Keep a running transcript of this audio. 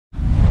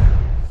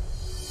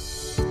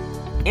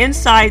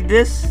inside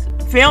this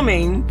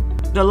filming,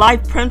 the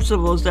life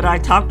principles that I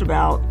talked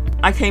about,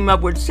 I came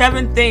up with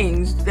 7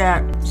 things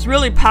that's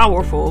really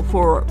powerful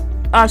for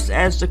us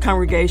as the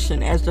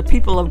congregation, as the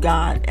people of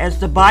God, as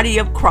the body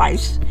of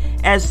Christ,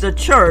 as the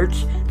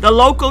church, the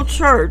local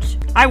church.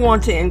 I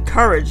want to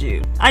encourage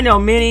you. I know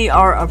many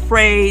are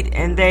afraid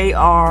and they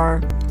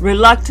are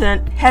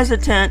reluctant,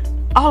 hesitant,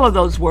 all of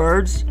those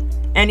words,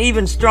 and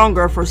even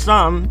stronger for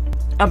some,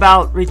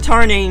 about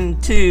returning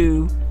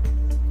to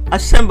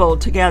assemble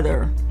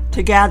together,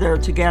 to gather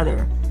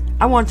together.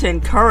 I want to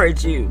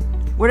encourage you,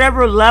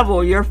 whatever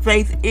level your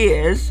faith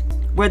is,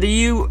 whether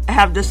you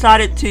have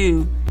decided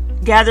to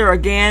gather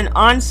again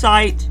on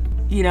site,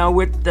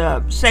 with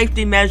the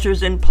safety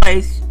measures in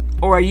place,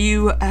 or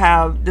you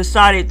have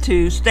decided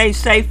to stay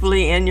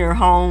safely in your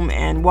home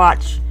and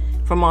watch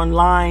from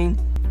online,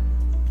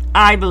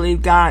 I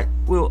believe God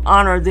will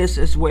honor this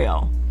as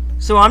well.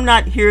 So I'm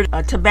not here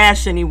to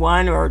bash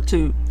anyone or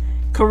to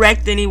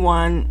correct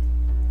anyone.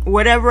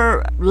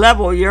 Whatever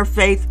level your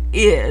faith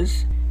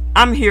is,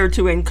 I'm here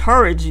to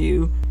encourage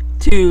you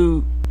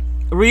to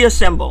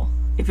reassemble.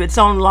 If it's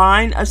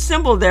online,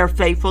 assemble there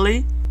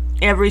faithfully.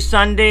 Every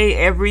Sunday,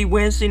 every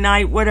Wednesday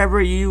night,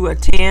 whatever you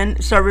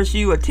attend, service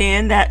you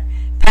attend, that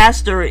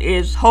pastor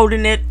is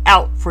holding it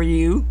out for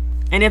you.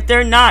 And if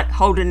they're not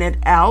holding it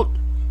out,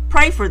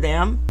 pray for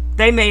them.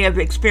 They may have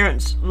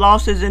experienced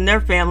losses in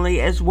their family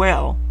as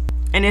well.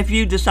 And if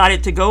you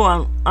decided to go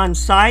on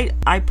site,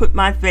 I put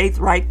my faith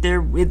right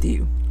there with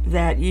you,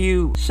 that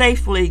you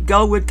safely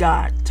go with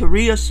God to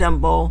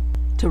reassemble,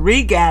 to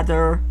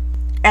regather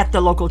at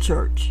the local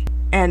church.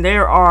 And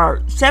there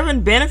are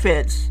 7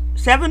 benefits,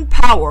 7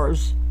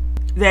 powers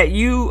that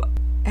you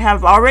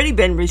have already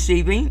been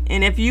receiving.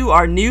 And if you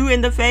are new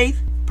in the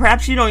faith,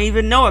 perhaps you don't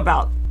even know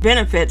about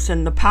benefits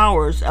and the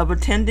powers of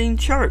attending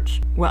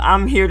church. Well,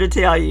 I'm here to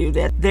tell you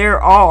that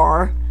there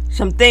are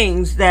some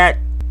things that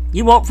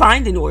you won't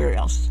find anywhere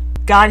else.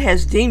 God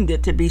has deemed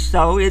it to be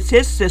so. It's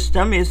His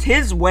system, it's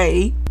His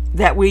way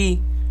that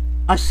we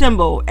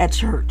assemble at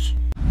church.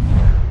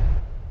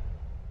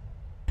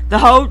 The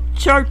whole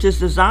church is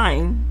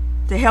designed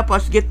to help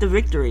us get the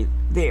victory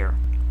there.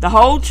 The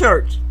whole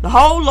church, the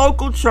whole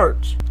local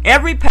church,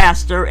 every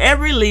pastor,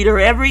 every leader,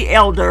 every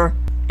elder,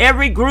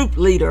 every group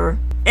leader,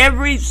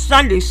 every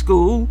Sunday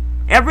school,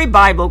 every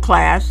Bible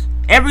class,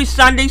 every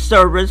Sunday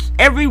service,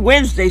 every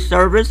Wednesday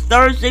service,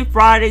 Thursday,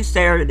 Friday,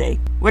 Saturday,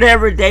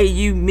 whatever day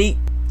you meet,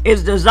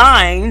 is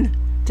designed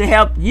to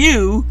help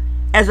you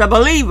as a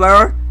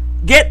believer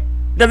get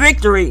the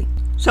victory.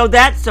 So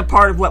that's a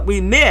part of what we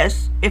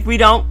miss if we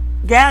don't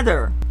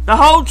gather. The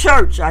whole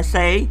church, I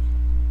say,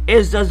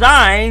 is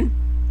designed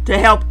to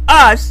help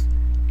us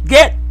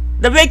get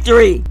the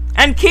victory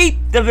and keep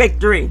the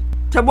victory,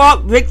 to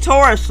walk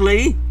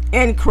victoriously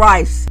in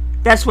Christ.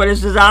 That's what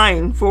it's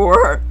designed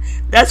for.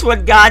 That's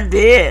what God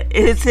did.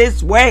 It's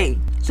His way.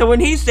 So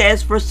when He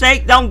says,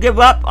 forsake, don't give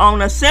up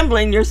on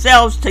assembling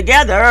yourselves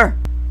together,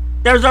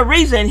 there's a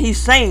reason He's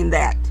saying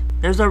that.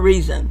 There's a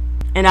reason.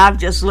 And I've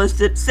just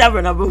listed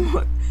 7 of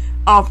them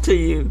off to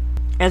you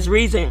as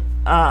reasons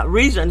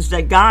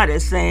that God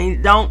is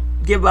saying, don't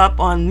give up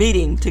on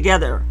meeting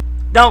together.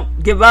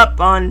 Don't give up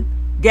on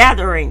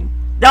gathering.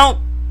 Don't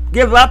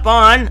give up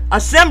on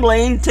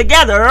assembling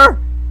together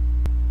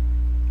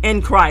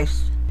in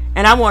Christ.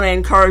 And I want to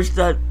encourage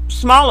the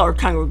smaller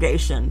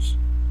congregations.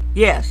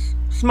 Yes,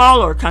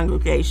 smaller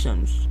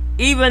congregations.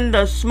 Even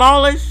the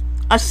smallest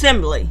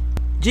assembly,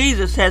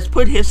 Jesus has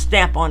put His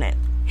stamp on it.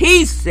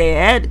 He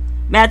said,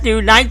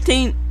 Matthew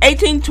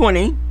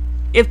 18:20,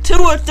 if 2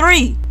 or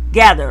 3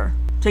 gather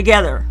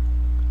together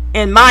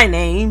in my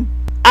name,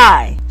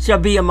 I shall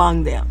be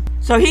among them.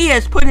 So He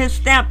has put His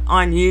stamp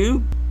on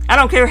you. I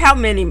don't care how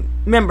many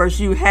members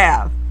you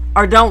have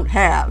or don't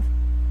have.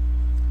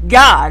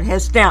 God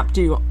has stamped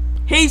you.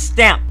 He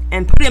stamped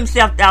and put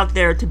Himself out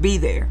there to be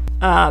there.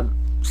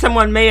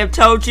 Someone may have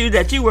told you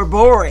that you were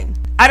boring.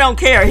 I don't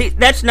care.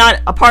 That's not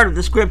a part of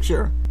the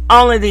scripture.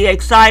 Only the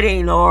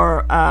exciting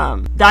or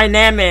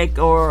dynamic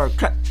or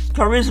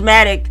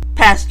charismatic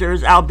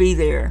pastors, I'll be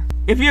there.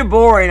 If you're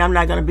boring, I'm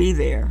not going to be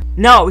there.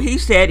 No, He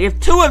said, if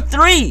 2 or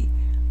 3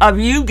 of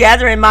you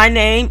gather in my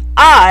name,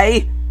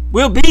 I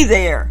will be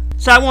there.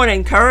 So I want to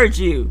encourage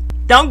you.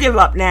 Don't give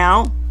up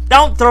now.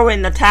 Don't throw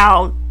in the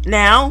towel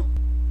now.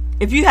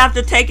 If you have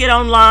to take it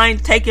online,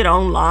 take it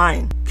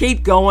online.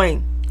 Keep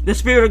going. The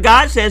Spirit of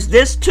God says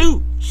this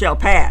too shall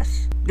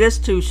pass. This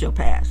too shall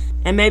pass.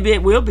 And maybe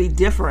it will be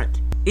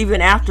different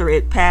even after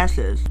it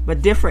passes.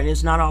 But different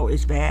is not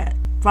always bad.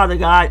 Father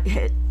God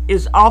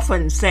is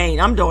often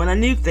saying, I'm doing a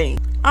new thing.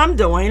 I'm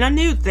doing a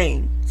new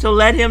thing. So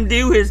let Him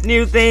do His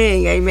new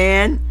thing.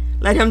 Amen.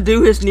 Let Him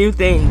do His new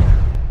thing.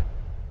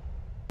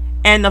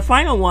 And the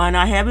final one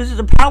I have is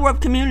the power of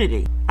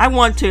community. I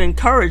want to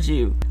encourage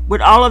you, with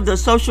all of the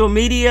social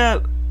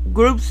media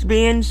groups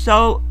being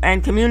so,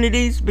 and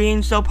communities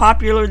being so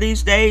popular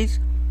these days,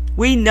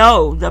 we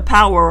know the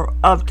power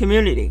of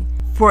community.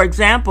 For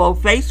example,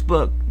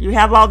 Facebook, you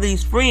have all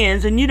these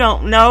friends and you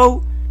don't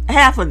know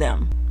half of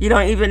them. You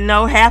don't even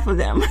know half of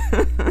them.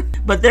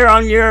 But they're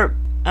on your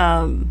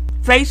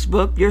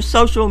Facebook, your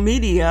social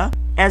media,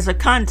 as a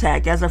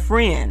contact, as a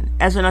friend,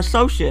 as an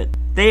associate.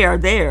 They are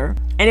there.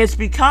 And it's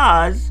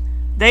because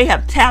they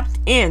have tapped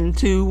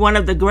into one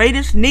of the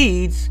greatest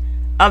needs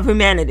of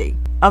humanity,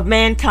 of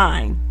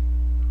mankind,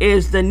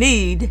 is the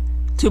need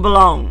to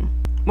belong.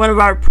 One of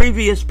our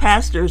previous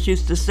pastors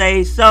used to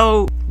say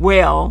so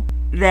well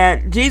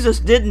that Jesus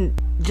didn't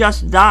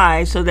just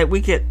die so that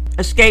we could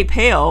escape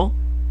hell.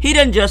 He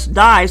didn't just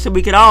die so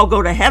we could all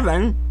go to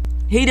heaven.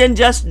 He didn't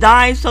just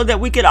die so that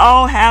we could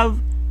all have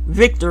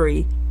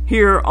victory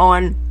here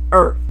on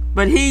earth.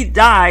 But he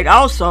died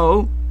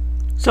also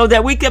so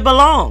that we could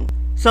belong,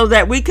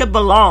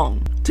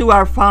 to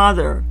our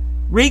Father,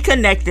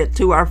 reconnected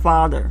to our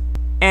Father.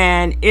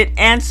 And it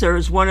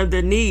answers one of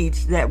the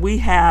needs that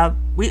we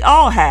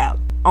all have,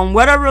 on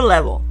whatever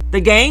level.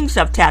 The gangs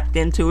have tapped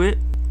into it.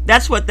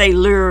 That's what they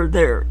lure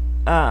their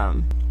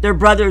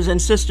brothers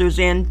and sisters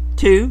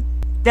into,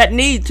 that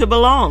need to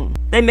belong.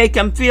 They make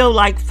them feel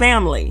like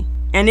family.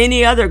 And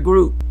any other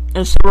group,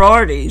 the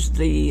sororities,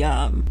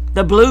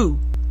 the blue,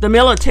 the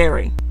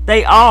military,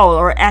 they all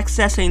are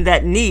accessing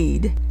that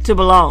need to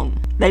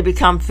belong. They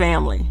become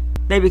family.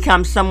 They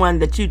become someone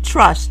that you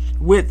trust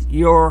with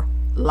your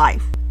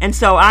life. And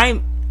so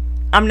I'm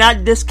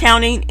not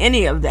discounting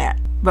any of that.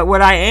 But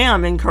what I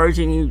am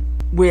encouraging you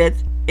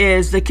with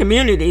is the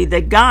community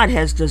that God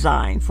has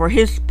designed for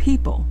his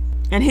people.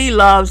 And he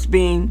loves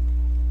being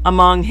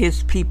among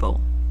his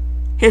people,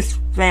 his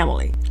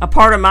family. A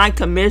part of my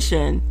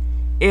commission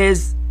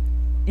is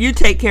you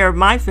take care of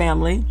my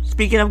family,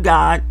 speaking of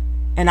God,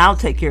 and I'll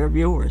take care of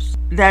yours.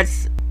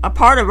 That's a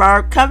part of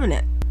our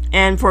covenant.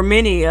 And for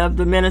many of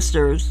the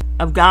ministers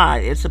of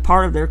God, it's a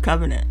part of their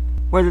covenant,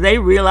 whether they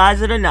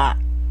realize it or not.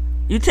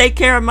 You take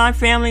care of my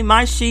family,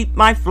 my sheep,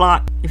 my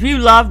flock. If you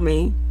love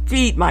me,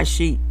 feed my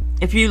sheep.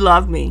 If you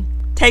love me,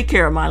 take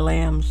care of my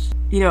lambs.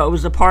 It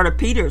was a part of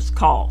Peter's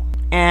call.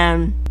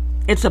 And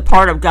it's a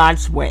part of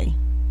God's way.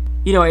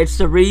 It's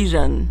the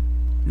reason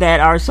that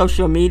our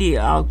social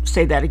media, I'll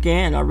say that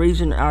again,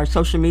 our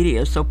social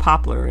media is so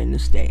popular in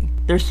this day.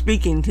 They're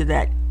speaking to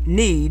that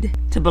need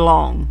to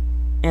belong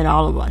in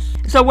all of us.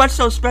 So what's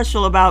so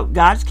special about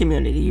God's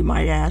community, you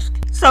might ask?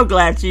 So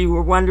glad you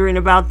were wondering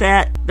about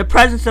that. The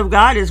presence of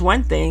God is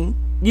one thing.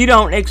 You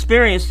don't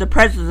experience the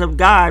presence of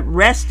God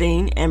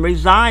resting and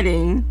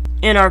residing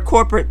in our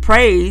corporate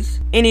praise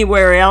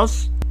anywhere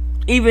else.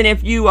 Even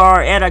if you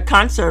are at a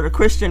concert, a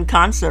Christian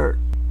concert,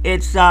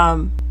 it's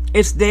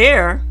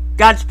there.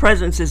 God's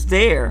presence is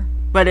there,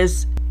 but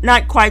it's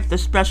not quite the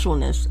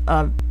specialness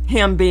of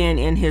him being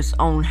in his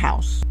own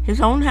house. His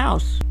own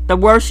house. The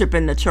worship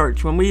in the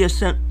church, when we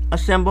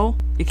assemble,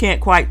 you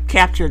can't quite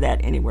capture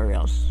that anywhere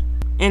else.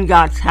 In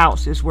God's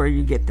house is where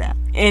you get that.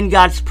 In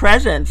God's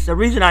presence, the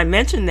reason I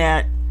mentioned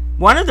that,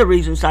 one of the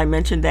reasons I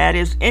mentioned that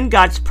is in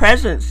God's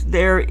presence,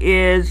 there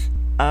is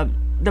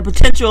the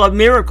potential of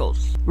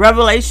miracles,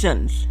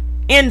 revelations,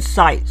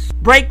 insights,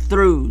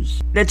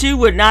 breakthroughs that you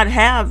would not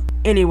have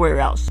anywhere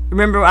else.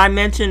 Remember, I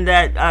mentioned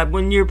that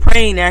when you're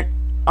praying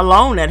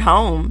alone at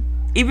home,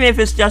 even if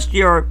it's just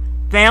your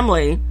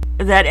family,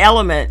 that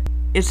element,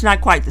 it's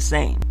not quite the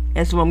same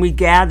as when we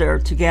gather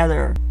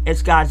together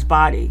as God's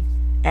body,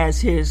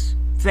 as his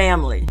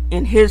family,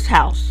 in his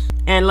house.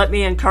 And let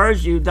me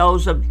encourage you,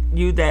 those of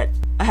you that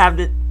have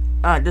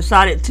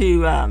decided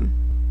to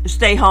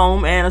stay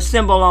home and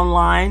assemble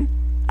online,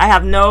 I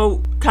have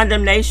no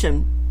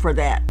condemnation for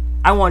that.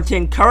 I want to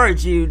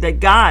encourage you that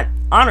God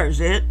honors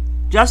it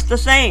just the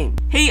same.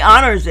 He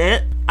honors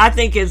it. I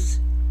think it's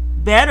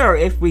better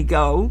if we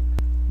go.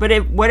 But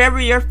if whatever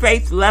your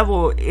faith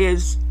level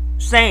is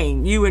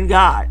saying, you and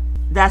God,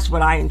 that's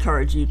what I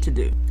encourage you to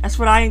do. That's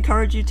what I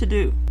encourage you to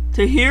do.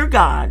 To hear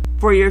God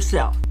for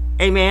yourself.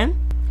 Amen?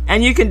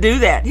 And you can do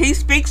that. He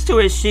speaks to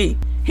his sheep.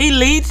 He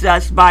leads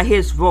us by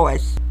his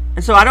voice.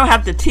 And so I don't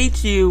have to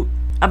teach you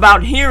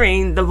about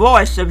hearing the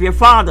voice of your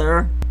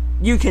Father.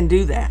 You can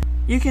do that.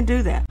 You can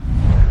do that.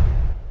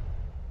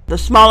 The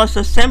smallest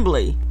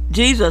assembly,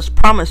 Jesus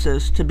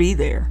promises to be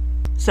there.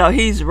 So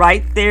he's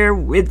right there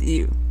with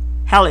you.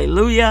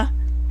 Hallelujah.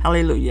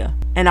 Hallelujah.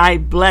 And I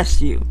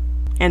bless you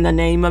in the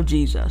name of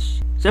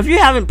Jesus. So if you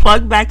haven't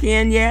plugged back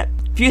in yet,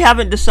 if you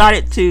haven't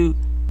decided to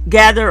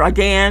gather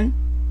again,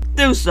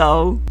 do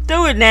so.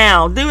 Do it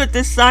now. Do it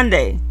this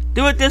Sunday.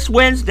 Do it this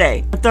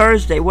Wednesday,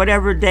 Thursday,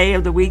 whatever day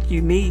of the week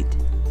you meet.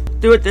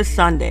 Do it this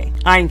Sunday.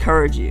 I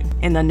encourage you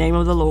in the name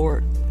of the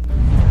Lord.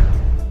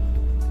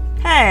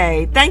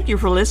 Hey, thank you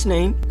for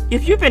listening.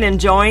 If you've been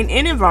enjoying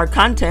any of our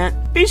content,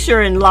 be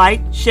sure and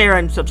like, share,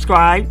 and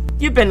subscribe.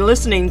 You've been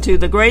listening to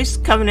the Grace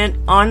Covenant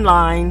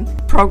Online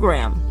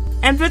program.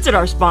 And visit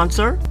our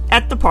sponsor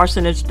at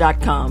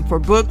theparsonage.com for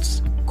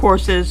books,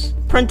 courses,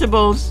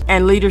 printables,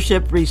 and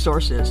leadership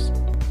resources.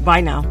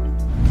 Bye now.